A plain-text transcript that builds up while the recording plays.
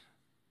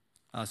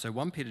So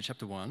 1 Peter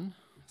chapter 1,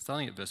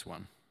 starting at verse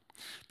 1.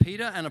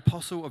 Peter, an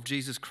apostle of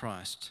Jesus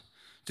Christ,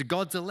 to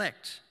God's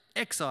elect,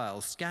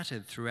 exiles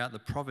scattered throughout the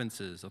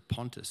provinces of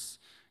Pontus,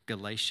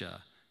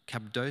 Galatia,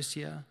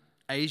 Cappadocia,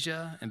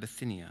 Asia, and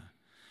Bithynia,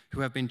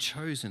 who have been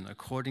chosen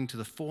according to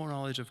the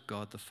foreknowledge of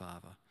God the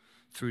Father,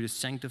 through the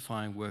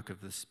sanctifying work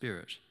of the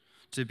Spirit,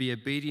 to be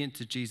obedient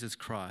to Jesus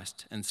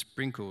Christ and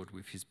sprinkled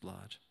with his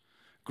blood.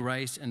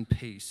 Grace and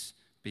peace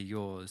be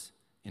yours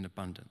in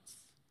abundance.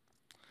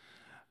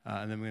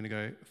 And then we're going to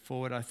go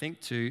forward, I think,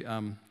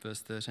 to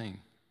verse 13.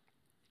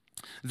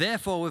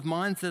 Therefore, with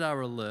minds that are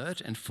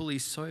alert and fully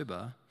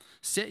sober,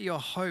 set your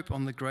hope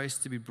on the grace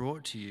to be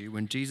brought to you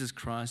when Jesus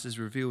Christ is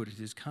revealed at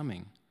his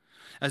coming.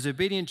 As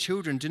obedient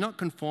children, do not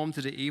conform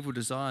to the evil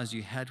desires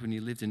you had when you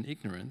lived in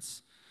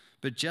ignorance,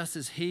 but just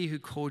as he who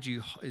called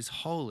you is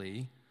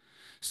holy,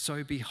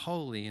 so be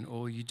holy in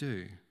all you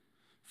do.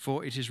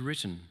 For it is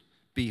written,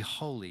 be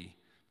holy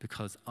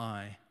because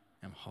I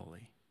am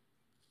holy.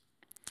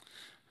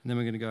 And then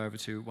we're going to go over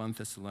to 1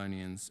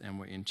 Thessalonians, and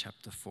we're in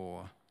chapter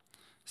 4,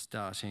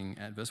 starting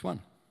at verse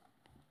 1.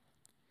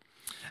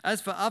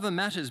 As for other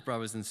matters,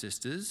 brothers and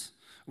sisters,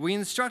 we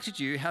instructed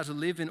you how to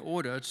live in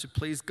order to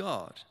please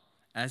God,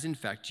 as in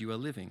fact you are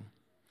living.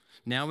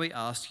 Now we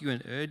ask you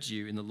and urge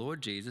you in the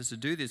Lord Jesus to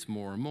do this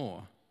more and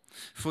more.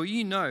 For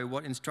you know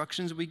what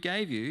instructions we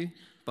gave you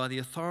by the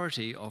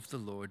authority of the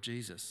Lord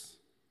Jesus.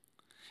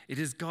 It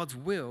is God's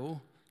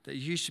will that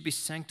you should be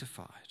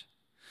sanctified,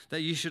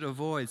 that you should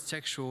avoid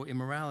sexual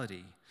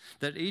immorality,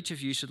 that each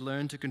of you should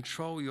learn to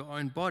control your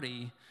own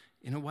body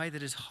in a way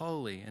that is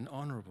holy and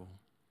honorable,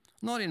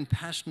 not in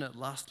passionate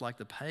lust like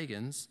the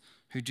pagans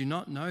who do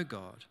not know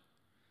God,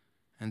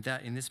 and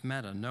that in this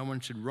matter no one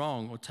should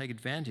wrong or take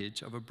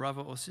advantage of a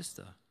brother or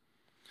sister.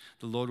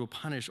 The Lord will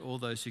punish all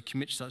those who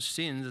commit such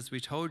sins as we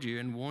told you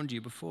and warned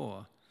you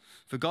before.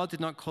 For God did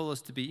not call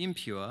us to be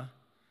impure,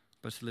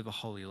 but to live a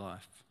holy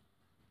life.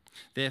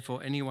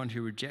 Therefore, anyone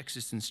who rejects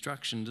this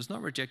instruction does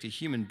not reject a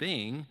human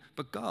being,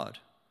 but God,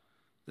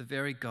 the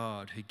very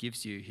God who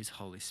gives you his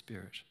Holy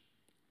Spirit.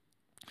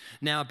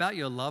 Now, about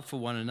your love for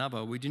one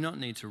another, we do not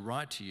need to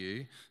write to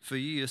you, for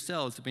you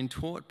yourselves have been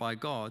taught by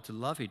God to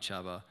love each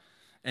other.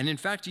 And in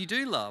fact, you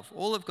do love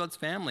all of God's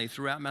family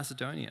throughout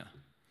Macedonia.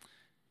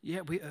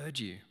 Yet we urge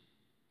you,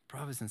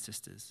 brothers and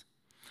sisters,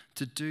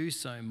 to do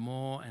so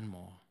more and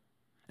more,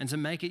 and to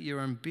make it your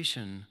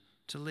ambition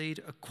to lead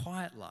a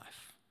quiet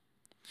life.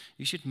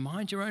 You should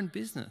mind your own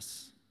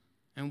business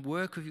and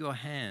work with your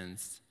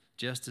hands,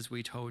 just as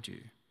we told you,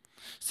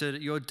 so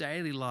that your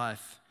daily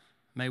life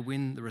may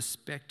win the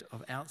respect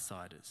of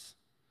outsiders,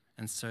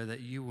 and so that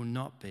you will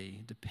not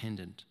be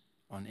dependent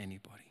on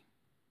anybody.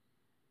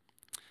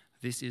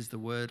 This is the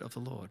word of the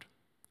Lord.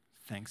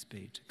 Thanks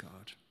be to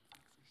God.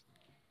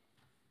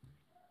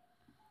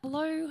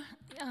 Hello,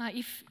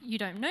 if you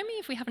don't know me,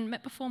 if we haven't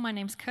met before, my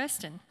name's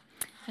Kirsten,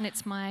 and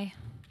it's my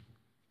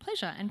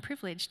pleasure and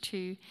privilege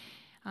to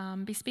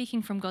be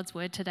speaking from God's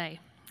Word today.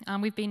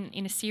 We've been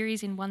in a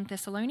series in 1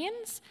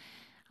 Thessalonians,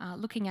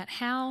 looking at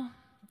how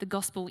the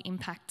gospel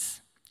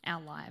impacts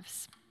our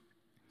lives.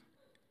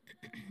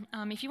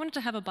 If you wanted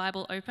to have a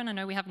Bible open, I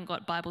know we haven't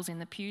got Bibles in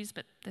the pews,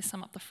 but there's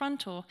some up the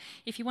front, or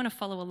if you want to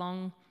follow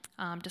along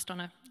just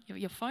on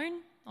your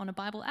phone, on a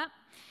Bible app,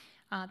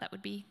 that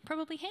would be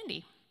probably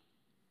handy.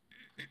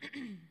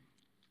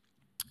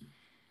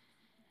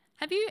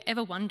 Have you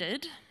ever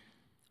wondered,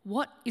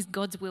 what is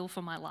God's will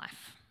for my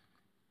life?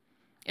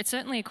 It's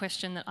certainly a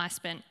question that I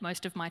spent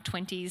most of my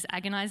 20s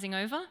agonising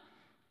over,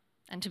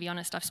 and to be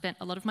honest, I've spent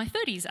a lot of my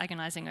 30s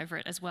agonising over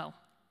it as well.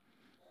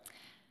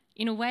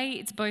 In a way,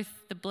 it's both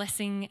the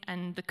blessing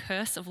and the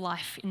curse of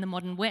life in the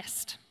modern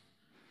West.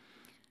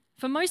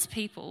 For most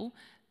people,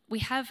 we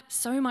have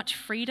so much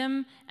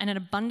freedom and an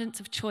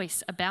abundance of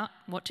choice about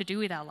what to do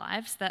with our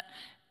lives that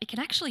it can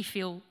actually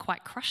feel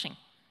quite crushing.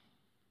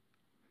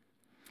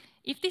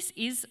 If this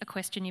is a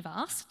question you've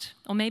asked,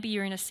 or maybe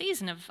you're in a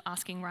season of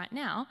asking right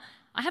now,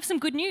 I have some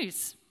good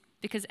news,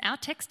 because our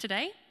text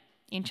today,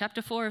 in chapter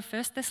 4 of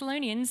 1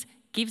 Thessalonians,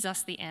 gives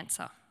us the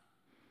answer.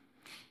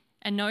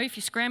 And no, if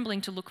you're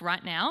scrambling to look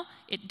right now,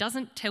 it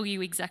doesn't tell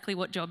you exactly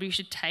what job you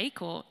should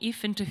take or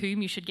if and to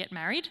whom you should get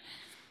married.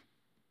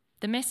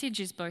 The message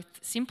is both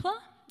simpler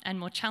and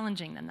more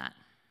challenging than that.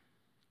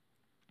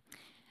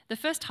 The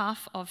first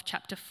half of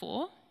chapter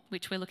 4,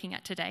 which we're looking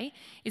at today,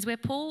 is where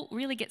Paul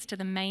really gets to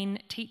the main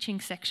teaching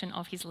section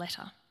of his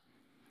letter,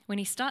 when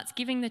he starts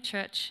giving the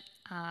church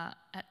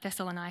at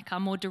Thessalonica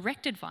more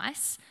direct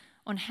advice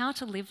on how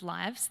to live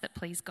lives that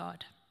please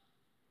God.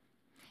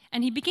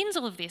 And he begins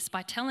all of this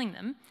by telling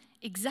them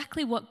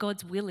exactly what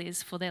God's will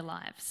is for their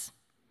lives.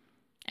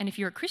 And if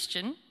you're a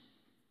Christian,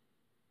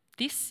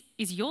 this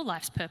is your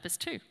life's purpose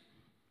too.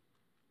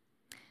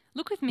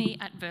 Look with me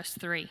at verse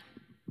 3.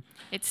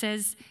 It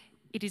says,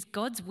 "It is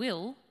God's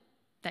will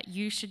that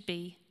you should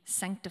be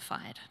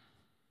sanctified."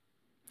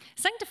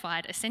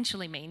 Sanctified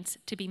essentially means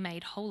to be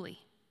made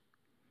holy.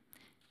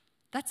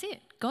 That's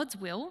it. God's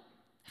will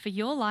for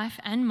your life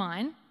and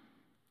mine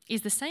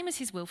is the same as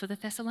his will for the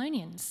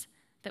Thessalonians,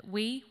 that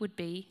we would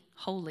be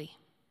holy.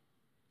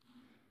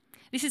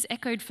 This is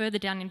echoed further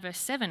down in verse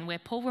 7, where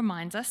Paul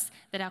reminds us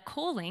that our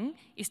calling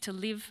is to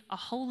live a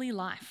holy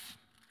life.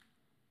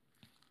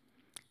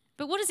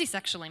 But what does this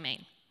actually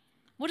mean?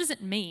 What does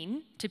it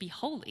mean to be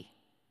holy?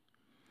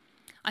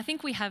 I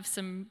think we have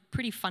some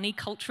pretty funny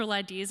cultural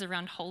ideas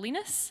around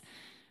holiness.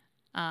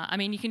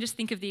 You can just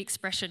think of the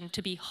expression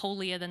to be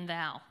holier than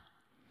thou.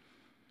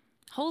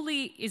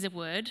 Holy is a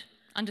word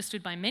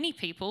understood by many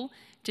people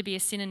to be a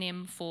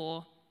synonym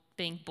for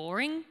being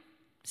boring,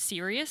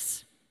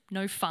 serious,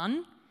 no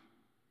fun,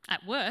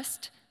 at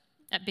worst,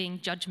 at being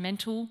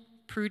judgmental,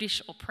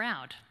 prudish, or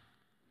proud.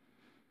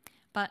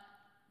 But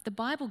the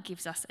Bible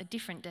gives us a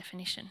different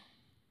definition.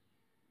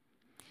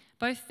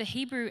 Both the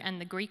Hebrew and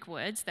the Greek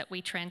words that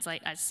we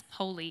translate as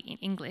holy in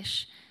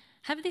English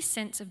have this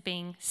sense of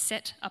being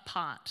set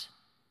apart.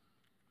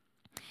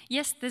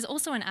 Yes, there's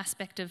also an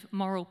aspect of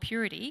moral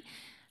purity,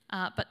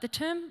 but the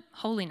term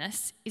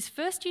holiness is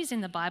first used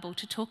in the Bible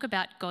to talk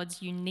about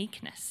God's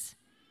uniqueness,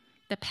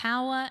 the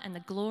power and the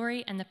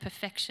glory and the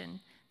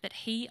perfection that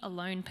he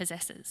alone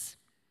possesses.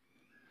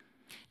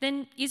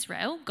 Then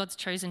Israel, God's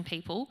chosen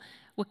people,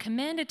 were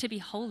commanded to be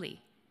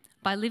holy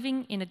by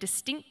living in a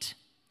distinct,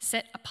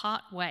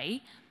 set-apart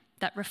way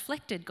that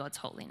reflected God's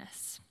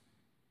holiness.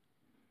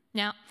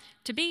 Now,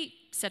 to be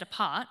set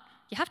apart,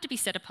 you have to be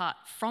set apart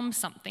from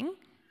something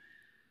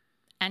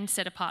and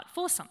set apart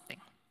for something.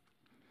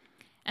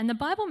 And the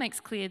Bible makes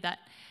clear that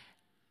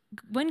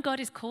when God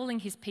is calling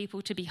his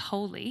people to be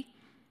holy,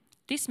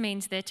 this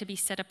means they're to be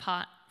set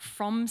apart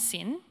from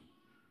sin,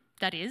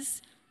 that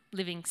is,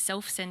 living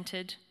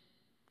self-centered,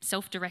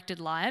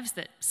 self-directed lives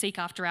that seek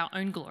after our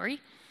own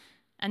glory,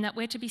 and that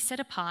we're to be set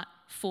apart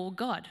for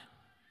God,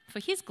 for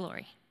his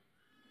glory.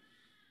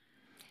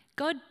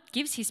 God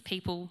gives his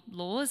people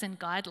laws and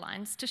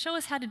guidelines to show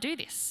us how to do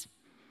this,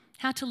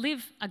 how to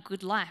live a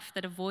good life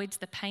that avoids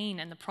the pain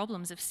and the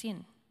problems of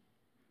sin.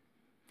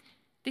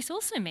 This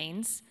also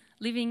means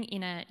living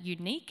in a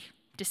unique,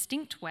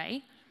 distinct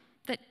way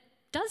that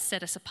does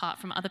set us apart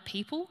from other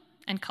people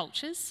and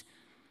cultures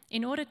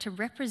in order to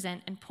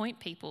represent and point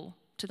people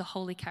to the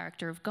holy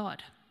character of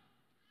God.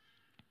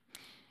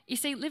 You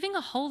see, living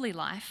a holy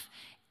life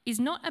is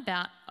not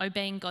about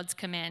obeying God's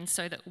commands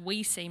so that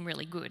we seem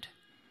really good.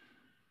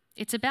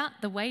 It's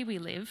about the way we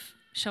live,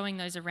 showing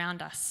those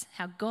around us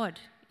how God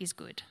is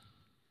good.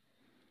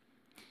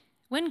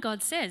 When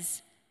God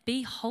says,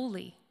 "Be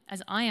holy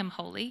as I am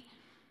holy,"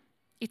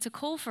 it's a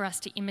call for us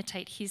to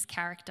imitate his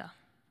character.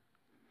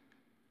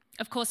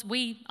 Of course,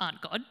 we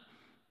aren't God,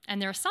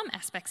 and there are some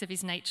aspects of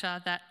his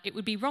nature that it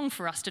would be wrong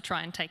for us to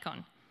try and take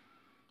on.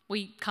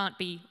 We can't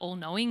be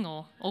all-knowing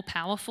or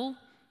all-powerful,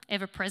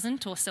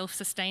 ever-present or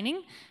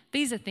self-sustaining.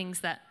 These are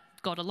things that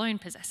God alone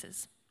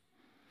possesses.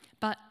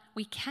 But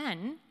we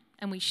can,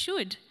 and we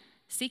should,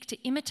 seek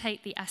to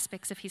imitate the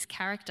aspects of his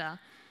character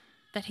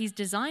that he's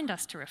designed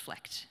us to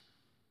reflect.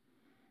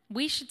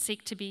 We should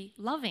seek to be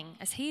loving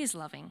as he is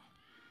loving,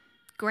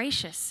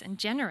 gracious and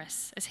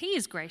generous as he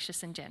is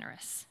gracious and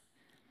generous,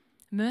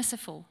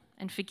 merciful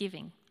and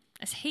forgiving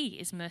as he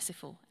is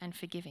merciful and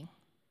forgiving.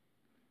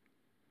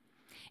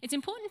 It's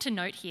important to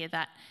note here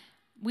that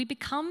we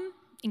become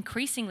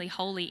increasingly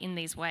holy in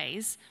these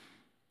ways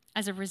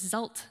as a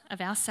result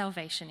of our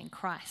salvation in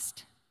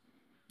Christ,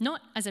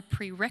 not as a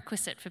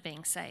prerequisite for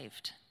being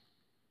saved.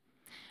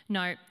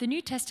 No, the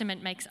New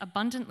Testament makes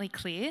abundantly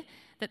clear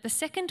that the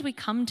second we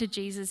come to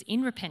Jesus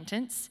in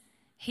repentance,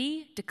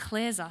 he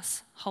declares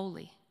us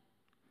holy.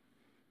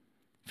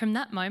 From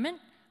that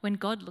moment, when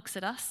God looks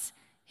at us,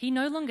 he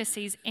no longer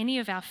sees any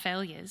of our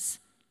failures,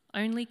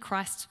 only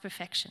Christ's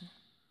perfection.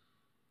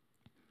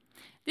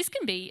 This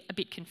can be a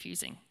bit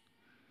confusing.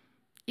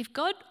 If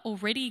God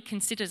already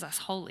considers us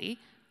holy,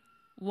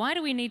 why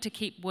do we need to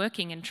keep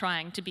working and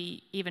trying to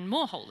be even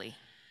more holy?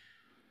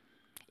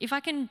 If I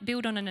can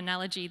build on an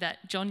analogy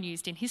that John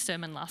used in his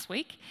sermon last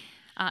week,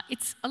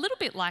 it's a little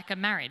bit like a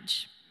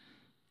marriage.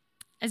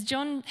 As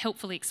John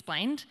helpfully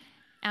explained,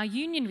 our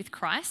union with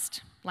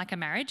Christ, like a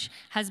marriage,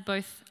 has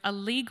both a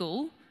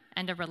legal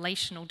and a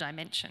relational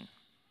dimension.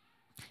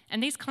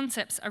 And these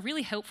concepts are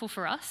really helpful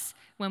for us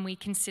when we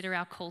consider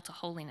our call to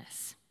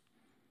holiness.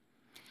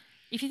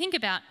 If you think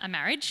about a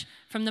marriage,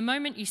 from the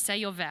moment you say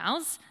your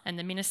vows and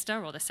the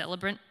minister or the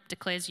celebrant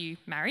declares you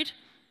married,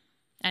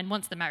 and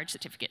once the marriage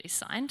certificate is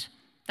signed,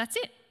 that's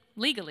it.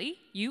 Legally,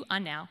 you are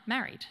now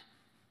married.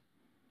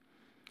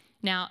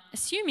 Now,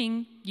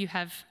 assuming you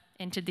have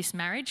entered this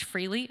marriage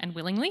freely and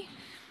willingly,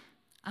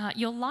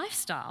 your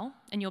lifestyle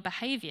and your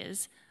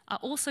behaviours are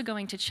also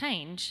going to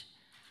change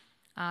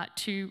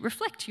to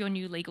reflect your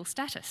new legal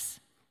status.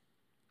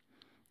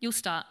 You'll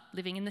start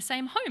living in the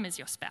same home as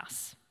your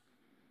spouse.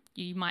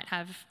 You might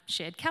have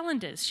shared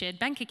calendars, shared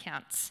bank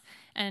accounts,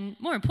 and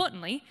more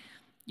importantly,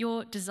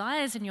 your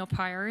desires and your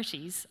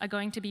priorities are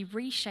going to be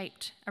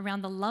reshaped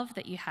around the love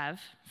that you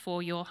have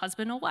for your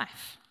husband or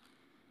wife.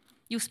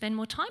 You'll spend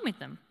more time with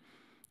them.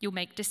 You'll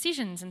make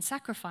decisions and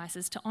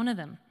sacrifices to honour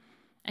them,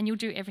 and you'll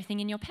do everything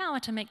in your power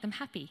to make them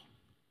happy.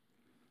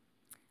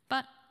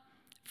 But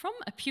from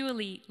a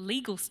purely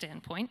legal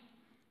standpoint,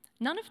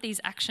 none of these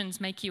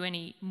actions make you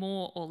any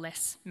more or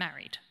less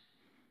married.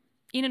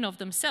 In and of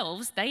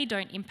themselves, they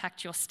don't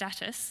impact your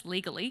status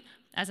legally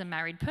as a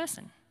married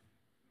person.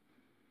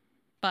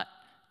 But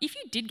if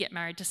you did get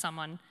married to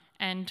someone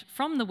and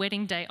from the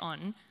wedding day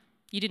on,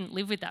 you didn't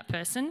live with that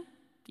person,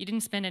 you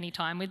didn't spend any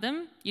time with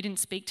them, you didn't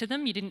speak to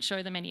them, you didn't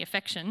show them any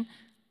affection,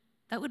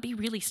 that would be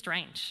really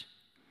strange.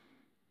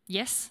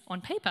 Yes,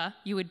 on paper,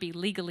 you would be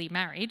legally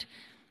married,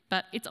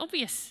 but it's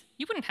obvious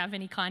you wouldn't have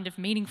any kind of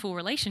meaningful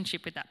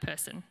relationship with that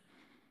person.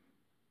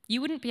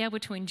 You wouldn't be able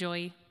to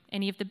enjoy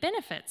any of the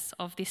benefits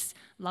of this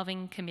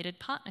loving, committed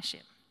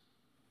partnership.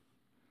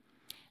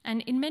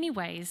 And in many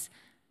ways,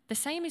 the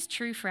same is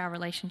true for our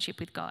relationship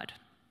with God.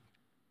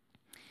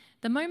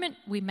 The moment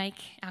we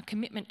make our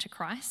commitment to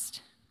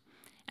Christ,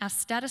 our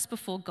status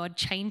before God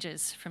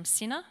changes from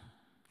sinner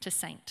to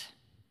saint.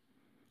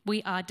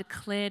 We are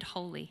declared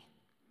holy.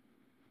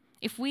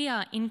 If we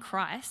are in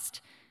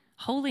Christ,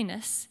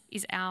 holiness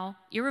is our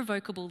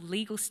irrevocable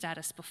legal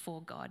status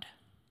before God.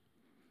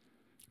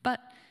 But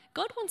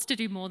God wants to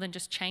do more than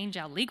just change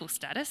our legal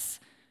status.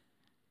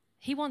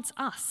 He wants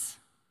us.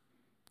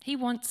 He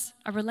wants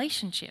a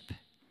relationship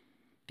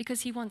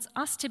because he wants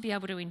us to be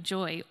able to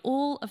enjoy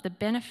all of the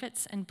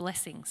benefits and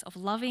blessings of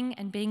loving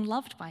and being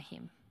loved by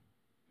him.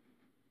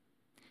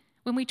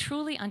 When we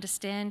truly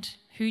understand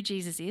who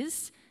Jesus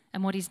is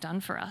and what he's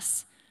done for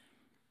us,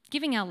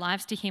 giving our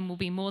lives to him will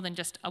be more than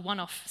just a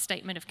one-off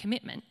statement of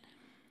commitment.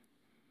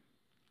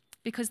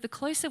 Because the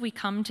closer we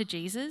come to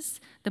Jesus,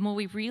 the more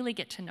we really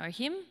get to know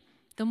him,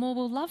 the more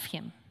we'll love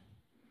him.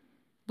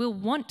 We'll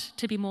want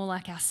to be more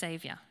like our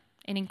Saviour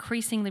and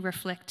increasingly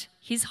reflect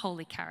his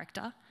holy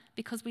character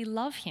because we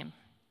love him.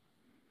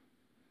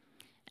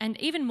 And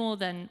even more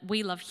than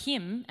we love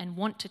him and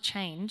want to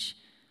change,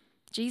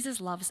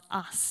 Jesus loves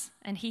us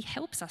and he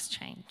helps us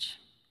change.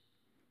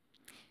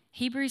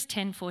 Hebrews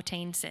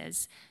 10:14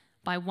 says,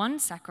 "By one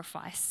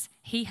sacrifice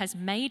he has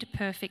made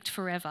perfect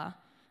forever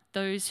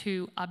those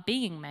who are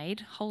being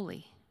made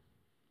holy."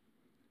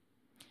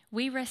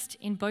 We rest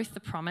in both the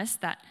promise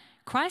that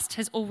Christ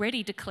has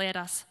already declared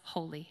us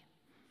holy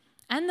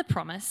and the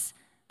promise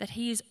that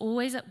he is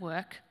always at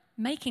work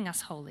making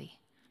us holy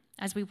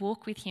as we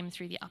walk with him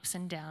through the ups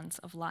and downs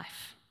of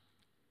life.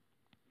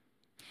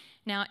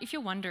 Now, if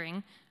you're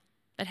wondering,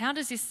 but how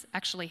does this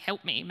actually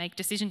help me make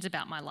decisions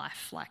about my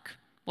life, like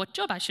what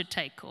job I should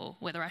take or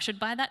whether I should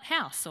buy that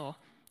house or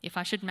if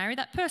I should marry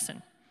that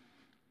person?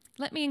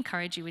 Let me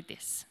encourage you with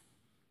this.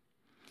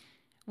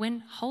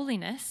 When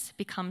holiness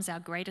becomes our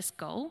greatest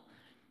goal,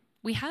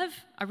 we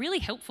have a really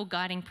helpful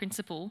guiding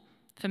principle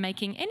for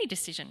making any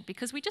decision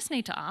because we just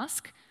need to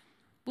ask,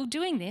 will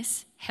doing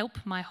this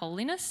help my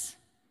holiness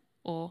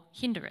or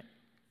hinder it?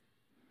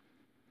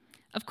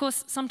 Of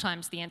course,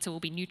 sometimes the answer will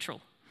be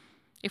neutral.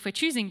 If we're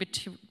choosing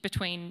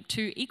between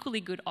two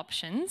equally good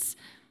options,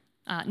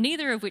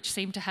 neither of which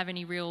seem to have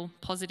any real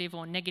positive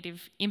or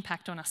negative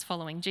impact on us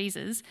following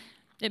Jesus,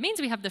 it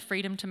means we have the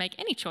freedom to make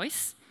any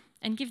choice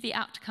and give the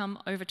outcome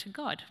over to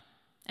God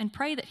and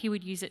pray that he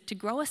would use it to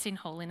grow us in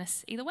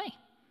holiness either way.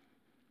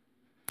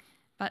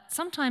 But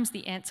sometimes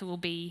the answer will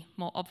be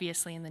more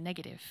obviously in the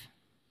negative.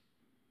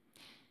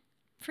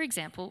 For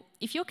example,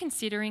 if you're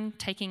considering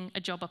taking a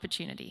job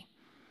opportunity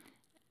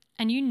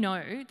and you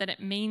know that it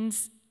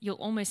means you'll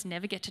almost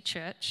never get to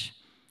church,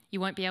 you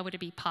won't be able to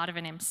be part of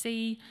an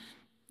MC,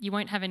 you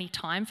won't have any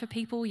time for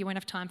people, you won't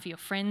have time for your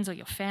friends or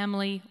your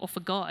family or for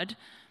God,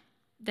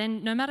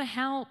 then no matter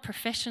how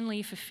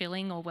professionally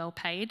fulfilling or well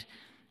paid,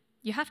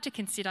 you have to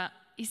consider,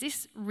 is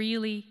this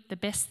really the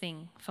best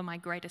thing for my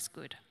greatest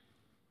good?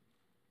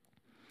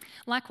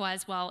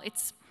 Likewise, while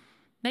it's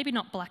maybe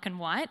not black and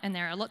white, and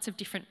there are lots of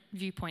different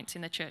viewpoints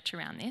in the church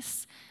around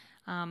this,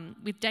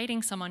 with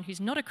dating someone who's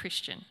not a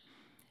Christian,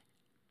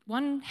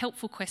 one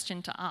helpful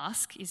question to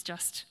ask is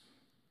just,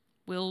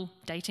 will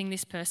dating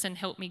this person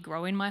help me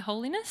grow in my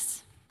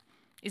holiness?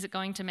 Is it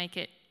going to make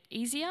it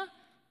easier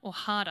or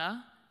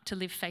harder to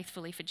live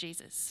faithfully for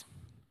Jesus?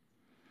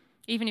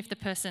 Even if the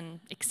person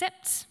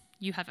accepts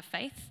you have a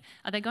faith,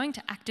 are they going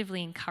to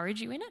actively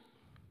encourage you in it?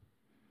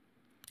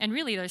 And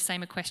really those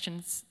same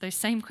questions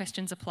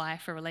apply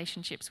for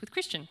relationships with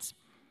Christians.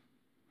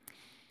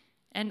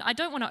 And I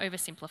don't want to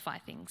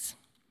oversimplify things.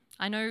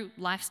 I know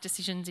life's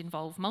decisions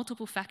involve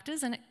multiple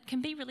factors and it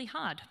can be really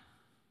hard.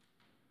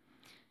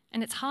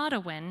 And it's harder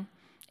when,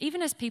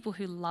 even as people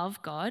who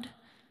love God,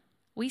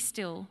 we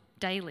still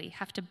daily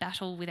have to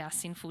battle with our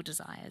sinful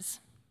desires.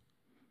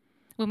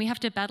 When we have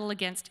to battle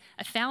against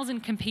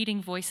 1,000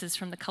 competing voices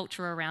from the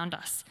culture around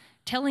us,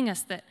 telling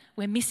us that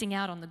we're missing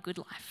out on the good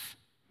life.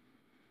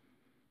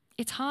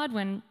 It's hard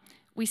when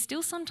we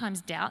still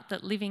sometimes doubt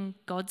that living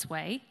God's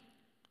way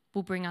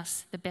will bring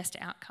us the best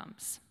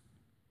outcomes.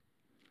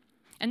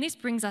 And this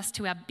brings us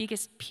to our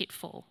biggest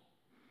pitfall,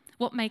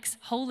 what makes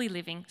holy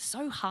living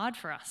so hard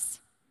for us.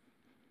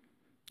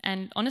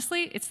 And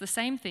honestly, it's the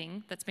same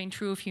thing that's been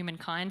true of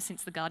humankind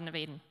since the Garden of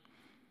Eden.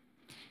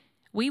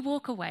 We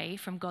walk away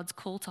from God's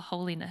call to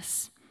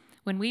holiness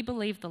when we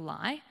believe the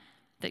lie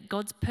that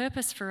God's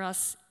purpose for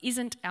us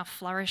isn't our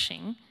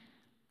flourishing,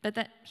 but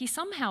that he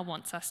somehow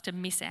wants us to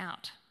miss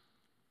out.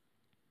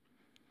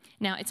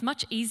 Now, it's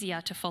much easier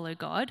to follow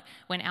God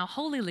when our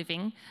holy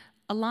living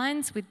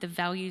aligns with the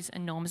values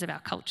and norms of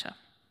our culture.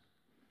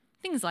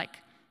 Things like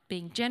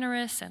being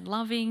generous and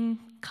loving,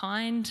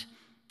 kind,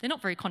 they're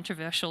not very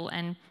controversial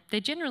and they're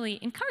generally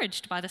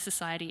encouraged by the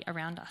society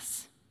around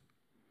us.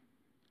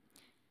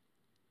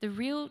 The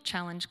real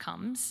challenge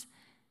comes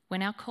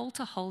when our call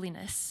to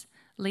holiness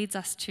leads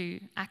us to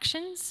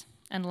actions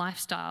and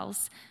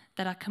lifestyles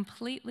that are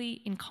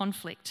completely in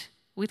conflict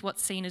with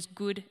what's seen as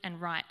good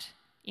and right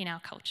in our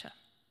culture.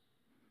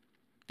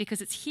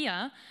 Because it's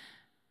here,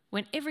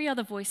 when every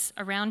other voice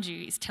around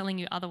you is telling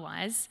you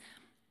otherwise,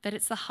 that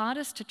it's the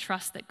hardest to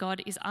trust that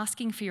God is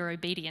asking for your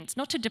obedience,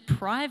 not to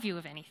deprive you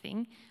of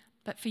anything,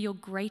 but for your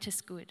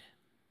greatest good.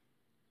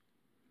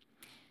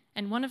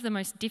 And one of the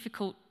most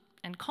difficult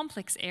and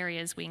complex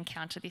areas we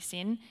encounter this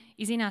in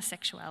is in our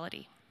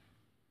sexuality.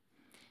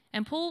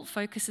 And Paul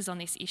focuses on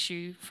this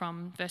issue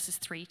from verses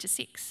 3 to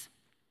 6.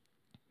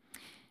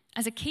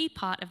 As a key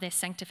part of their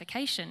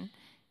sanctification,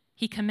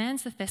 he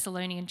commands the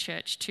Thessalonian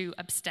church to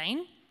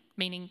abstain,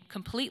 meaning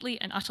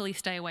completely and utterly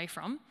stay away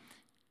from,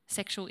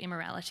 sexual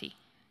immorality.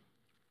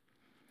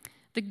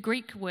 The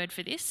Greek word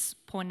for this,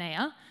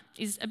 porneia,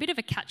 is a bit of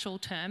a catch-all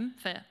term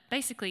for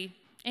basically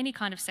any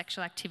kind of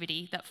sexual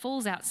activity that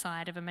falls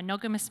outside of a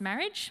monogamous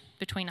marriage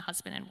between a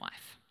husband and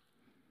wife.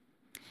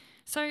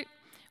 So,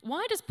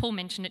 why does Paul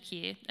mention it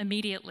here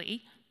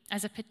immediately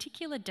as a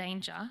particular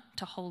danger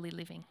to holy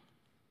living?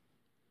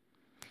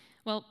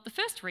 Well, the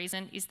first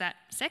reason is that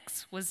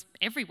sex was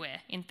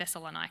everywhere in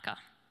Thessalonica.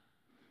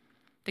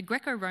 The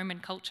Greco-Roman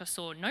culture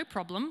saw no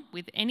problem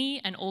with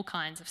any and all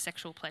kinds of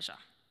sexual pleasure.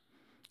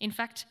 In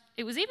fact,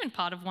 it was even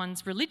part of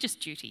one's religious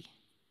duty.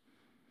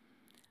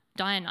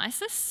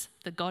 Dionysus,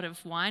 the god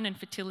of wine and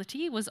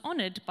fertility, was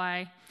honoured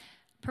by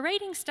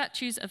parading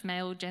statues of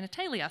male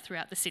genitalia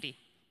throughout the city.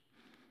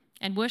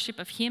 And worship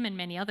of him and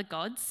many other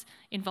gods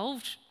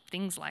involved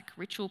things like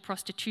ritual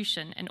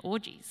prostitution and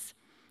orgies.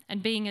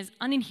 And being as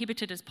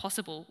uninhibited as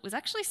possible was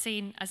actually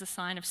seen as a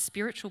sign of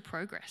spiritual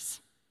progress.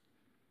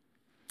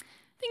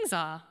 Things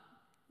are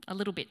a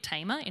little bit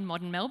tamer in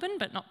modern Melbourne,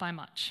 but not by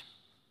much.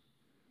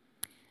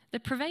 The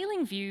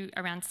prevailing view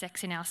around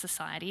sex in our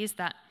society is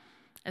that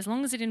as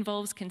long as it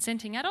involves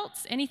consenting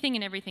adults, anything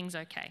and everything's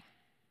okay.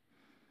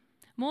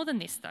 More than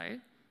this, though,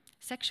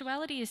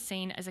 sexuality is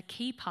seen as a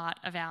key part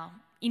of our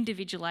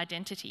individual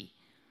identity,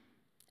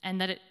 and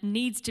that it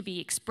needs to be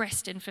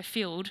expressed and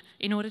fulfilled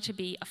in order to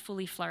be a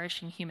fully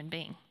flourishing human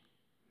being.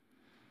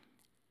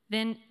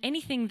 Then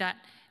anything that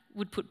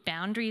would put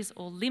boundaries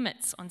or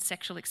limits on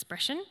sexual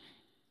expression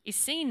is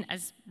seen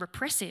as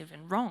repressive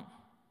and wrong.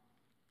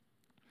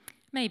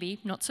 Maybe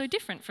not so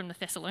different from the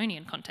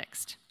Thessalonian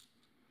context.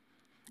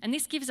 And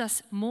this gives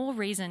us more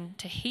reason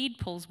to heed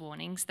Paul's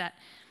warnings that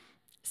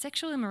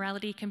sexual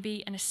immorality can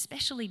be an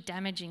especially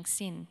damaging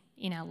sin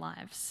in our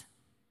lives.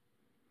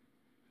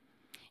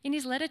 In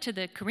his letter to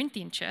the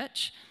Corinthian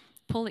church,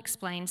 Paul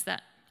explains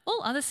that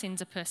all other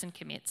sins a person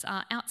commits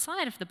are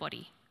outside of the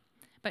body,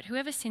 but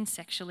whoever sins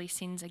sexually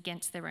sins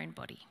against their own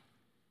body.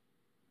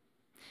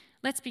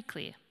 Let's be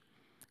clear.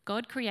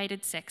 God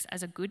created sex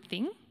as a good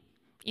thing.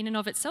 In and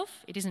of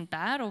itself, it isn't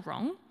bad or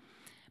wrong,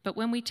 but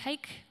when we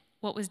take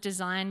what was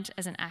designed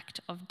as an act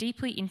of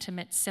deeply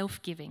intimate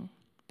self-giving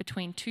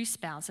between two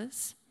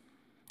spouses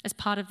as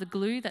part of the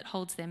glue that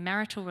holds their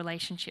marital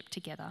relationship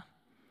together,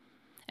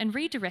 and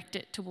redirect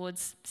it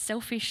towards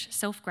selfish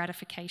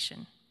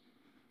self-gratification,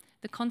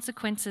 the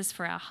consequences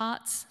for our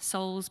hearts,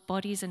 souls,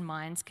 bodies, and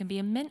minds can be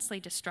immensely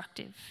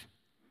destructive.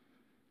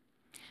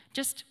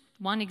 Just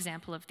one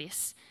example of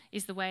this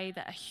is the way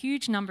that a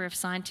huge number of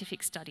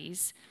scientific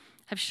studies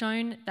have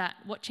shown that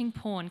watching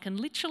porn can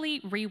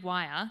literally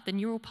rewire the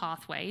neural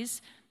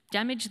pathways,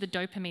 damage the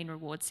dopamine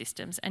reward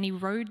systems, and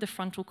erode the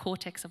frontal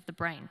cortex of the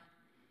brain,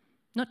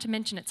 not to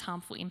mention its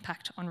harmful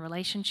impact on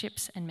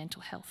relationships and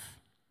mental health.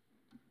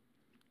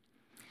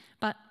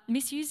 But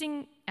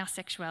misusing our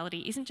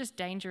sexuality isn't just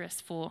dangerous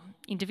for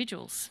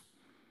individuals.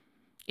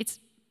 It's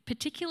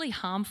particularly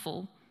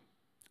harmful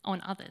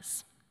on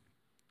others.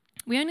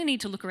 We only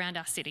need to look around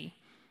our city,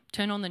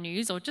 turn on the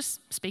news, or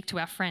just speak to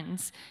our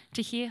friends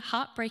to hear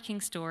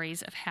heartbreaking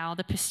stories of how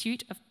the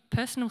pursuit of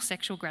personal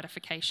sexual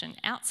gratification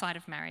outside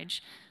of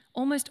marriage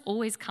almost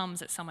always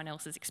comes at someone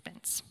else's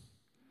expense.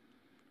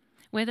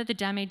 Whether the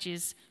damage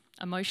is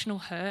emotional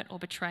hurt or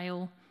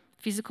betrayal,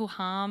 physical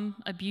harm,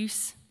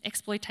 abuse,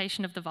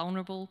 exploitation of the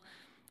vulnerable,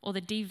 or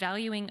the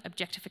devaluing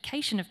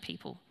objectification of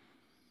people,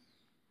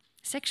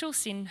 sexual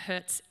sin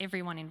hurts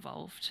everyone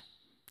involved.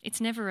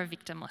 It's never a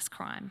victimless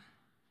crime.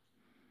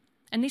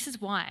 And this is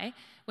why,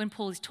 when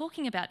Paul is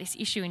talking about this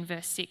issue in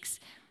verse 6,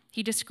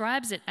 he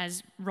describes it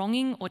as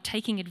wronging or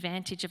taking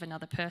advantage of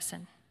another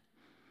person.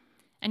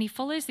 And he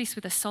follows this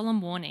with a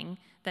solemn warning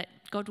that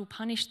God will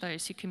punish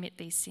those who commit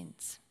these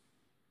sins.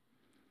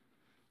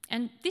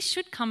 And this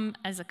should come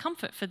as a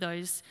comfort for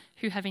those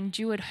who have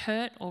endured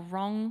hurt or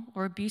wrong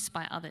or abuse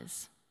by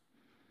others.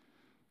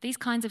 These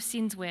kinds of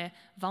sins where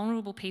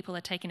vulnerable people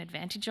are taken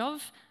advantage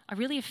of are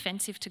really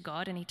offensive to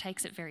God, and he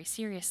takes it very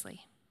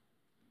seriously.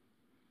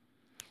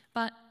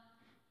 But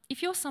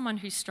if you're someone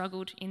who's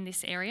struggled in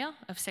this area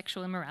of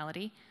sexual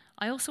immorality,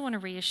 I also want to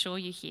reassure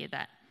you here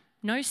that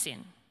no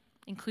sin,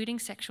 including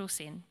sexual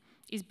sin,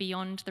 is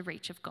beyond the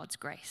reach of God's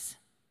grace.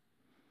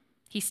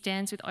 He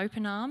stands with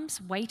open arms,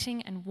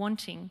 waiting and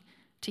wanting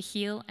to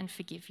heal and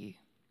forgive you.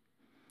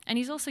 And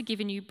he's also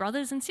given you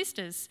brothers and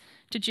sisters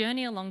to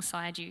journey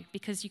alongside you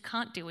because you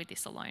can't deal with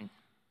this alone.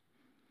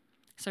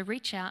 So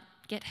reach out,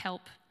 get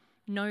help,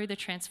 know the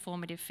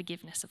transformative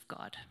forgiveness of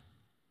God.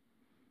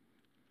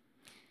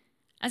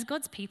 As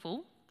God's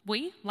people,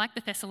 we, like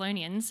the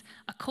Thessalonians,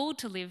 are called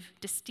to live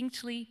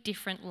distinctly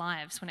different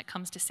lives when it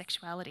comes to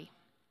sexuality,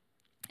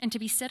 and to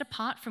be set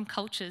apart from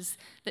cultures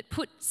that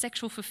put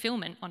sexual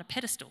fulfillment on a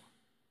pedestal.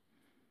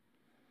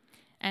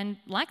 And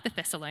like the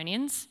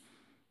Thessalonians,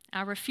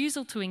 our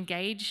refusal to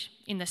engage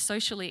in the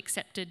socially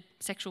accepted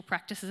sexual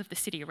practices of the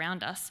city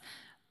around us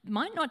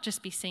might not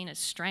just be seen as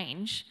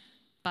strange,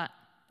 but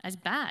as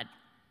bad,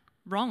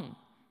 wrong,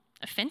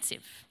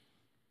 offensive.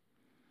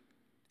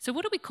 So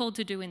what are we called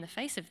to do in the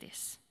face of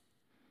this?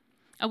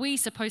 Are we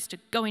supposed to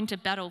go into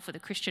battle for the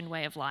Christian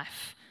way of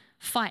life,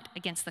 fight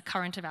against the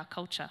current of our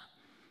culture,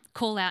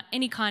 call out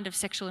any kind of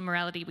sexual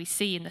immorality we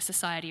see in the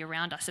society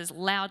around us as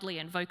loudly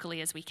and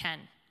vocally as we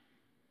can?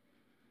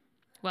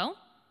 Well,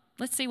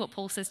 let's see what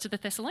Paul says to the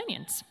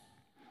Thessalonians.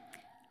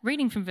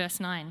 Reading from verse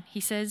 9, he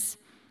says,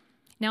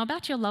 "Now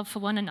about your love for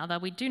one another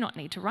we do not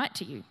need to write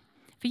to you,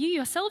 for you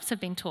yourselves have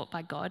been taught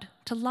by God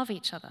to love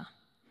each other.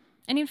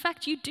 And in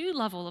fact, you do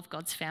love all of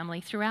God's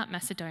family throughout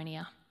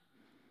Macedonia.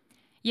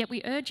 Yet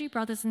we urge you,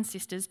 brothers and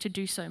sisters, to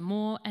do so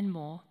more and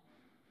more,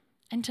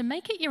 and to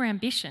make it your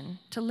ambition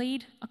to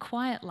lead a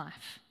quiet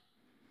life.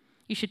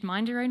 You should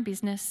mind your own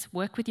business,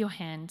 work with your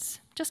hands,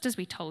 just as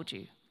we told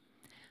you,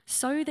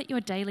 so that your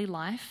daily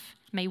life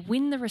may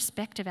win the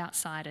respect of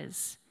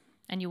outsiders,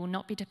 and you will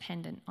not be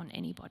dependent on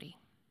anybody."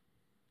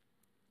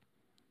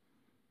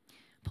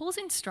 Paul's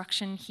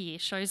instruction here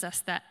shows us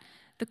that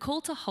the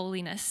call to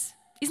holiness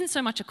isn't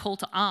so much a call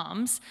to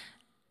arms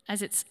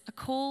as it's a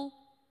call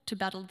to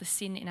battle the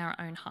sin in our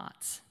own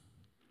hearts.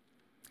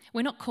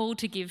 We're not called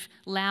to give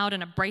loud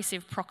and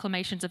abrasive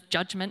proclamations of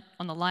judgment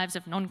on the lives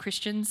of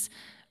non-Christians,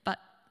 but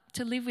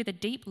to live with a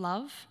deep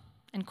love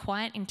and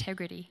quiet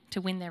integrity to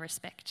win their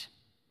respect.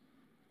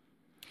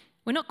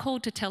 We're not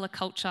called to tell a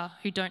culture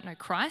who don't know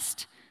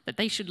Christ that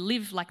they should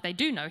live like they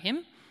do know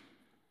him.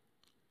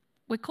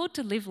 We're called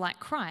to live like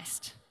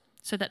Christ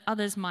so that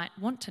others might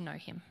want to know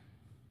him.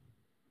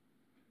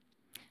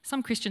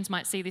 Some Christians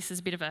might see this as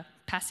a bit of a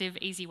passive,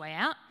 easy way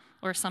out,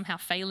 or somehow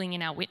failing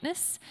in our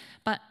witness,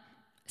 but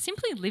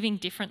simply living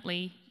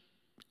differently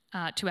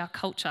to our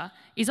culture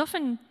is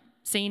often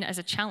seen as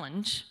a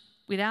challenge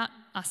without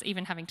us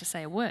even having to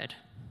say a word.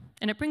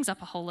 And it brings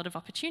up a whole lot of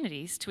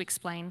opportunities to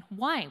explain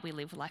why we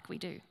live like we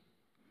do.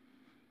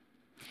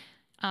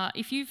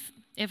 If you've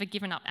ever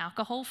given up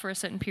alcohol for a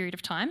certain period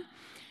of time,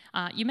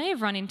 you may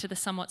have run into the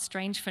somewhat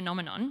strange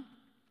phenomenon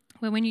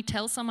where when you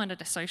tell someone at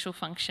a social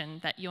function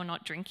that you're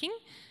not drinking,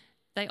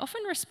 they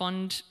often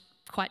respond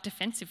quite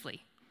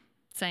defensively,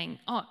 saying,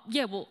 "Oh,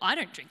 yeah, well, I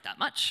don't drink that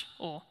much,"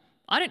 or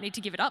 "I don't need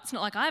to give it up, it's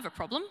not like I have a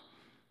problem."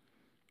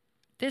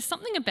 There's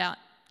something about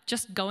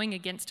just going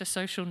against a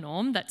social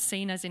norm that's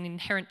seen as an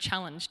inherent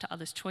challenge to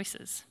others'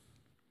 choices.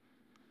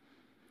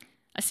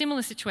 A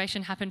similar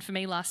situation happened for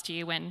me last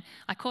year when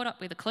I caught up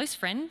with a close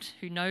friend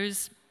who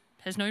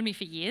has known me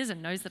for years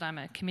and knows that I'm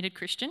a committed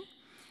Christian.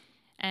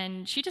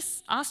 And she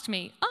just asked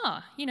me,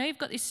 you've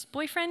got this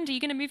boyfriend, are you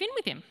going to move in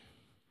with him?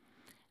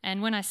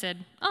 And when I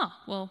said,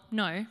 well,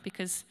 no,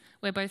 because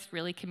we're both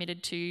really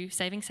committed to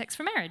saving sex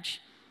for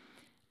marriage,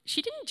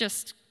 she didn't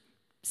just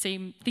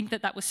think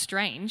that was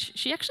strange.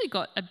 She actually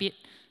got a bit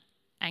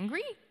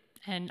angry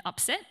and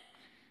upset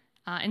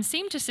and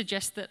seemed to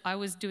suggest that I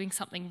was doing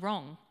something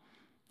wrong,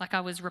 like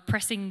I was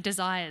repressing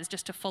desires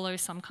just to follow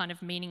some kind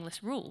of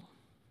meaningless rule.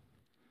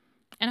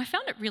 And I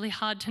found it really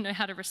hard to know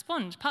how to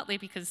respond, partly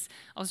because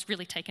I was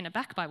really taken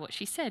aback by what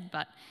she said,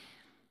 but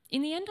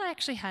in the end I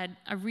actually had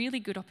a really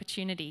good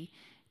opportunity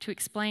to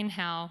explain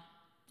how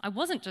I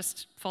wasn't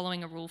just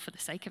following a rule for the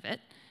sake of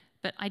it,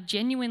 but I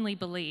genuinely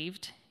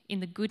believed in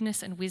the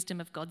goodness and wisdom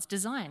of God's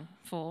design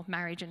for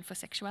marriage and for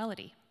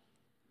sexuality.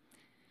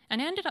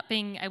 And I ended up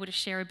being able to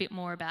share a bit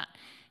more about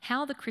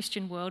how the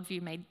Christian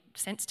worldview made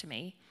sense to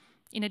me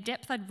in a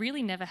depth I'd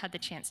really never had the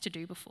chance to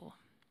do before.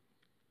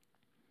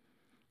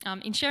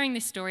 In sharing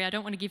this story, I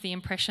don't want to give the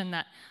impression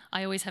that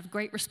I always have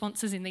great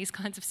responses in these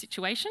kinds of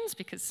situations,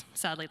 because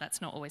sadly that's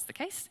not always the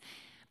case.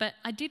 But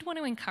I did want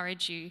to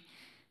encourage you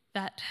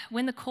that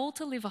when the call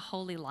to live a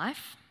holy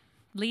life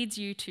leads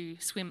you to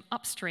swim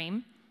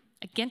upstream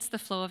against the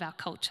flow of our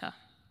culture,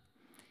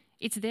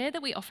 it's there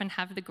that we often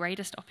have the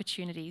greatest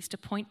opportunities to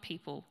point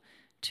people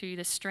to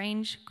the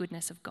strange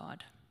goodness of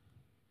God.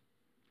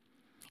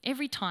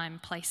 Every time,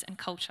 place, and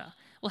culture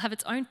will have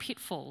its own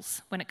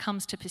pitfalls when it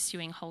comes to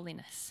pursuing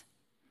holiness.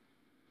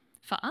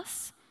 For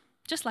us,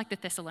 just like the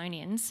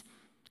Thessalonians,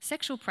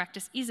 sexual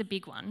practice is a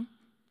big one,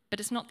 but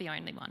it's not the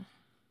only one.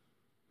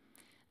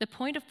 The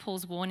point of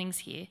Paul's warnings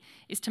here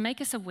is to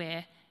make us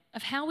aware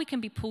of how we can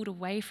be pulled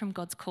away from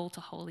God's call to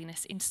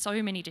holiness in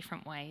so many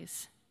different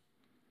ways.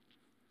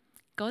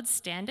 God's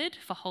standard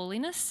for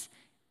holiness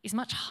is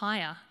much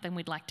higher than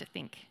we'd like to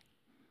think.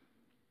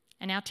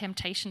 And our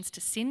temptations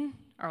to sin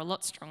are a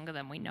lot stronger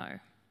than we know.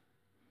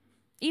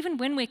 Even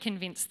when we're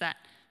convinced that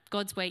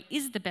God's way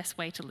is the best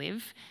way to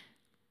live,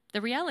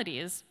 the reality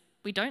is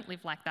we don't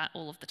live like that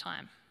all of the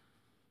time.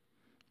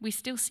 We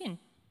still sin.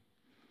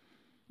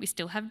 We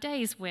still have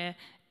days where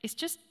it's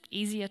just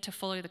easier to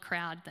follow the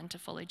crowd than to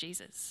follow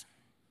Jesus.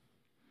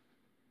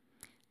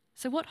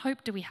 So what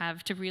hope do we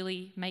have to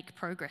really make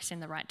progress in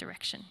the right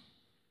direction?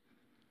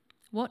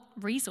 What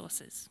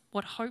resources,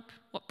 what hope,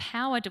 what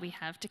power do we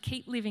have to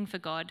keep living for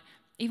God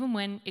even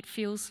when it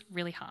feels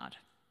really hard?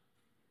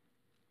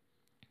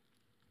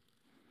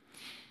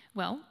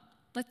 Well,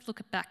 let's look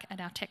back at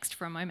our text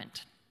for a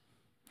moment.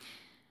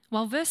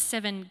 While verse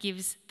 7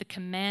 gives the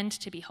command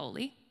to be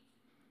holy,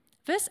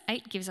 verse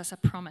 8 gives us a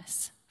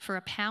promise for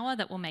a power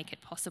that will make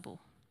it possible.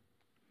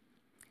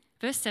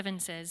 Verse 7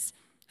 says,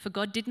 "For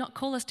God did not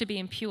call us to be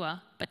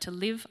impure, but to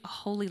live a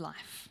holy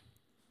life."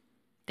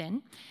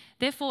 Then,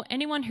 therefore,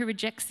 anyone who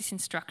rejects this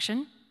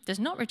instruction does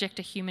not reject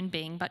a human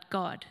being, but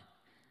God,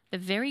 the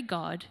very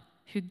God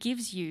who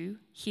gives you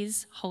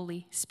his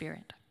Holy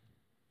Spirit.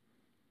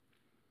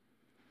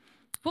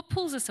 What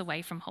pulls us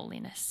away from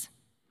holiness?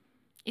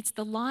 It's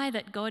the lie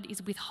that God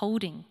is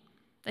withholding,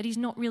 that he's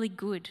not really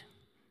good,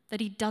 that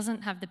he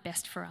doesn't have the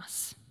best for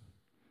us.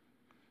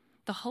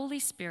 The Holy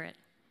Spirit,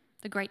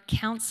 the great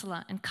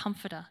counselor and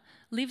comforter,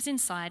 lives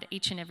inside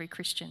each and every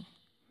Christian.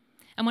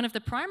 And one of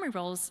the primary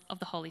roles of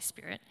the Holy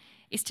Spirit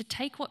is to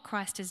take what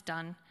Christ has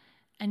done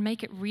and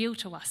make it real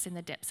to us in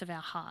the depths of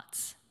our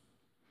hearts.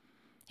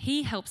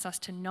 He helps us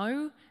to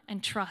know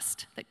and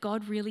trust that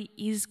God really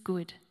is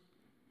good.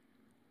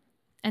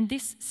 And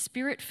this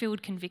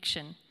Spirit-filled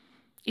conviction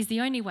is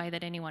the only way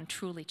that anyone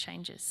truly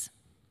changes.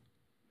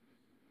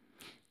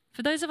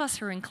 For those of us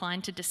who are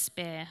inclined to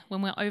despair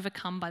when we're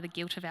overcome by the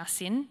guilt of our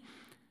sin,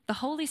 the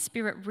Holy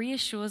Spirit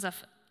reassures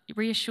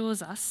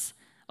us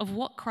of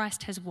what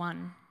Christ has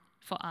won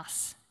for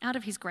us out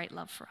of his great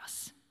love for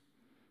us.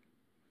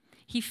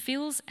 He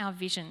fills our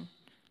vision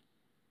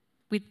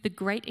with the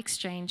great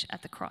exchange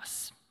at the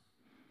cross,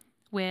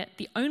 where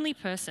the only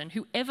person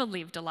who ever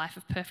lived a life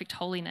of perfect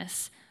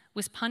holiness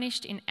was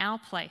punished in our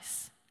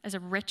place as a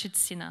wretched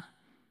sinner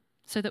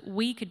so that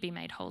we could be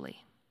made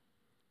holy.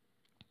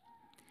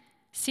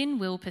 Sin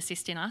will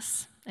persist in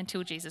us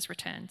until Jesus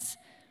returns,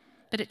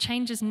 but it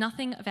changes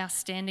nothing of our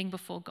standing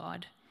before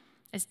God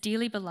as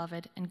dearly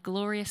beloved and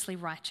gloriously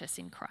righteous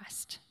in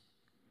Christ.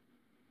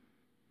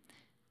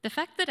 The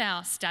fact that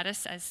our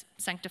status as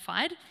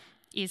sanctified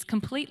is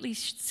completely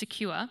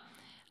secure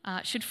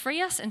should free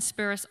us and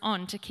spur us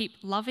on to keep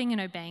loving and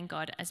obeying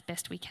God as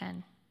best we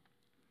can.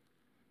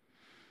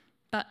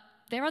 But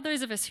there are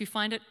those of us who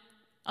find it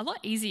a lot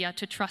easier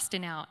to trust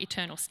in our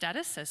eternal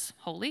status as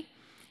holy,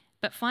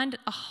 but find it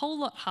a whole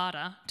lot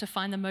harder to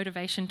find the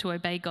motivation to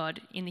obey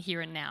God in the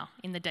here and now,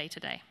 in the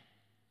day-to-day.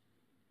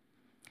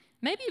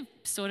 Maybe you've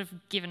sort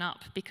of given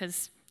up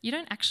because you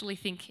don't actually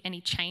think any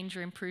change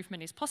or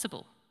improvement is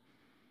possible.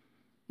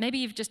 Maybe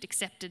you've just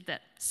accepted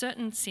that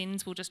certain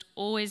sins will just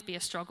always be a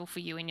struggle for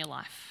you in your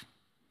life.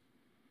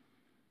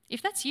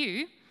 If that's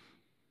you,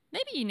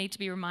 maybe you need to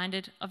be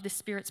reminded of the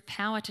Spirit's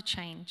power to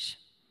change.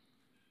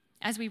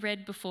 As we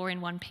read before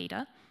in 1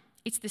 Peter,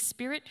 it's the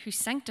Spirit who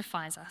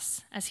sanctifies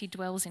us as he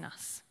dwells in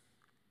us.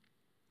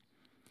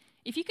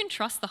 If you can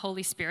trust the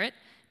Holy Spirit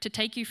to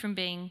take you from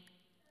being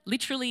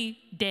literally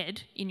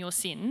dead in your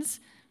sins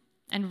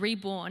and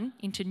reborn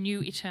into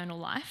new eternal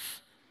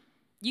life,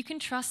 you can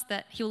trust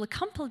that he'll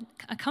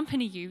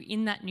accompany you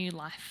in that new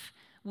life,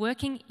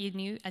 working in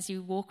you as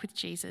you walk with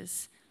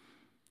Jesus,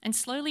 and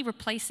slowly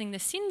replacing the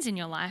sins in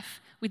your life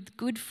with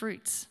good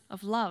fruits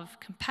of love,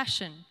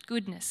 compassion,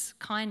 goodness,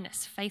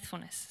 kindness,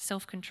 faithfulness,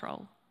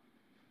 self-control.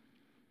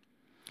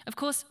 Of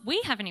course,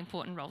 we have an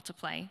important role to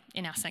play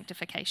in our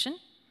sanctification.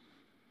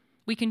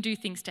 We can do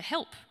things to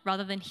help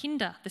rather than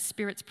hinder the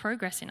Spirit's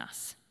progress in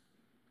us.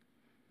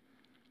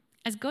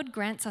 As God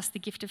grants us the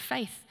gift of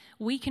faith,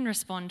 we can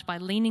respond by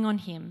leaning on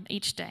him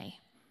each day,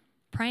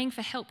 praying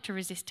for help to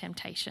resist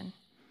temptation,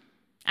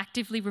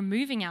 actively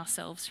removing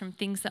ourselves from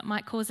things that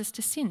might cause us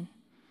to sin,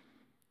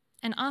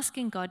 and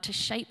asking God to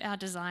shape our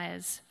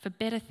desires for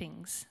better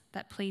things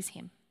that please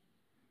him.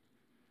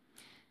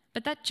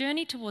 But that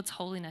journey towards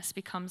holiness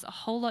becomes a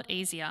whole lot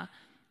easier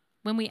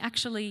when we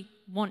actually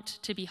want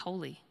to be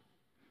holy,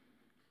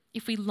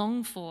 if we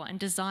long for and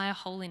desire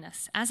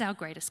holiness as our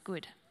greatest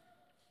good.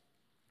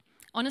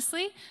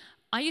 Honestly,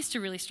 I used to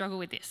really struggle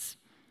with this.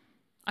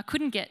 I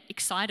couldn't get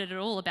excited at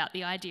all about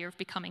the idea of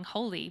becoming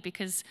holy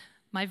because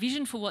my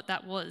vision for what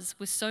that was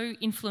so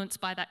influenced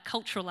by that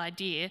cultural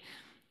idea.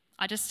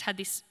 I just had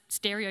this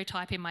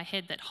stereotype in my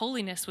head that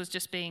holiness was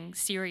just being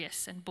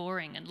serious and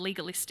boring and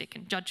legalistic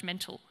and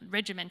judgmental and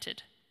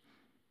regimented.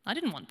 I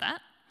didn't want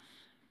that.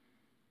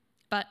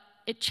 But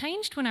it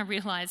changed when I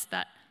realized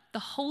that the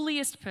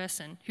holiest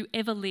person who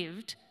ever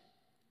lived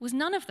was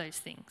none of those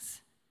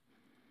things.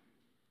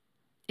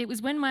 It was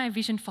when my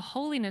vision for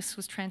holiness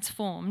was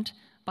transformed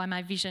by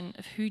my vision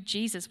of who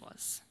Jesus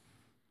was.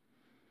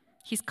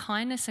 His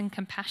kindness and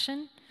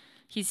compassion,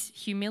 his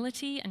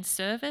humility and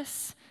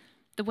service,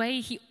 the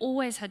way he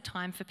always had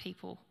time for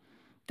people,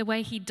 the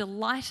way he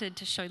delighted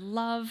to show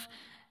love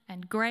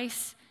and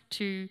grace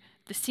to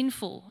the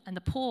sinful and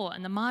the poor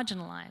and the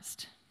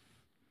marginalized.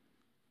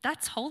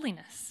 That's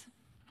holiness.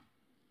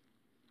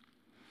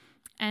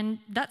 And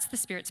that's the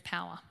Spirit's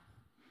power.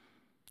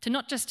 To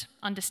not just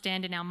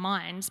understand in our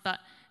minds, but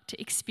to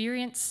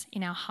experience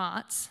in our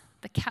hearts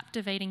the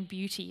captivating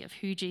beauty of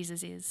who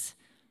Jesus is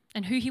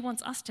and who he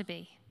wants us to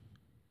be.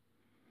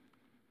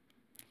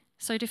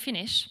 So to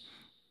finish,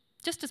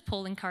 just as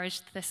Paul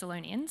encouraged the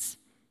Thessalonians,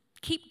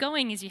 keep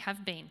going as you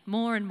have been,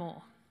 more and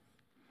more.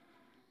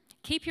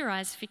 Keep your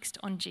eyes fixed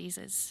on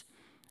Jesus,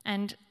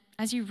 and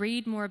as you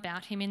read more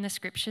about him in the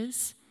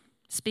scriptures,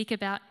 speak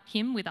about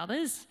him with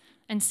others,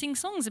 and sing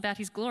songs about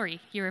his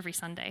glory here every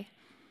Sunday,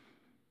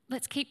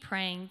 let's keep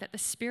praying that the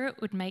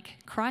Spirit would make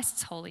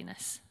Christ's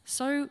holiness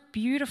so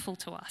beautiful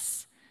to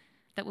us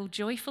that we'll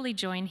joyfully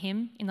join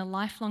him in the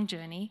lifelong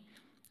journey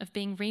of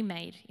being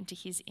remade into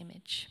his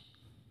image.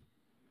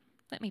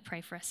 Let me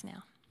pray for us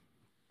now.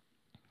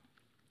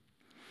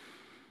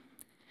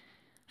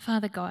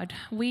 Father God,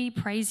 we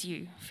praise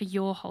you for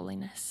your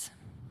holiness.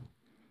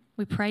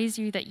 We praise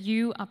you that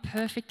you are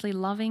perfectly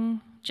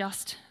loving,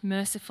 just,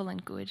 merciful,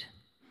 and good.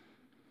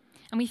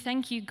 And we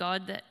thank you,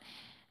 God, that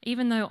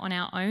even though on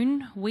our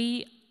own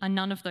we are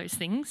none of those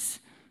things,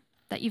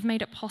 that you've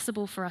made it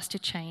possible for us to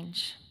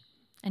change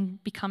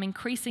and become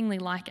increasingly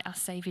like our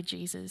Saviour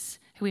Jesus,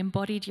 who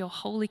embodied your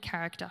holy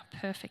character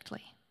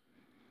perfectly.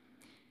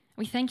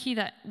 We thank you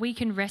that we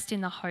can rest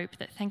in the hope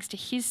that thanks to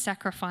his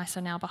sacrifice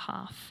on our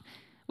behalf,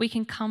 we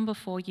can come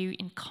before you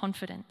in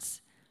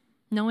confidence,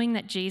 knowing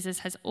that Jesus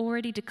has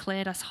already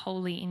declared us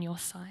holy in your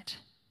sight.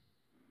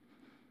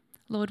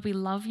 Lord, we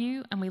love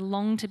you and we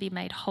long to be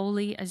made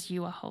holy as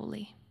you are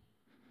holy.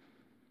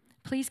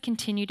 Please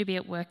continue to be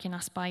at work in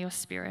us by your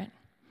Spirit.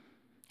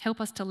 Help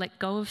us to let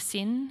go of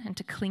sin and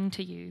to cling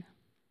to you.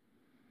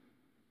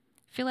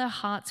 Fill our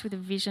hearts with a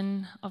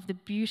vision of the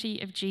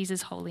beauty of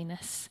Jesus'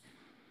 holiness.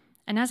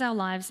 And as our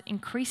lives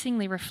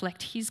increasingly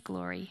reflect his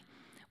glory,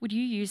 would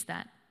you use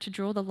that to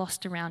draw the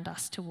lost around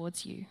us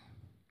towards you?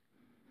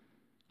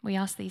 We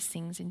ask these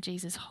things in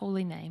Jesus'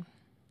 holy name.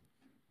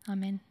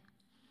 Amen.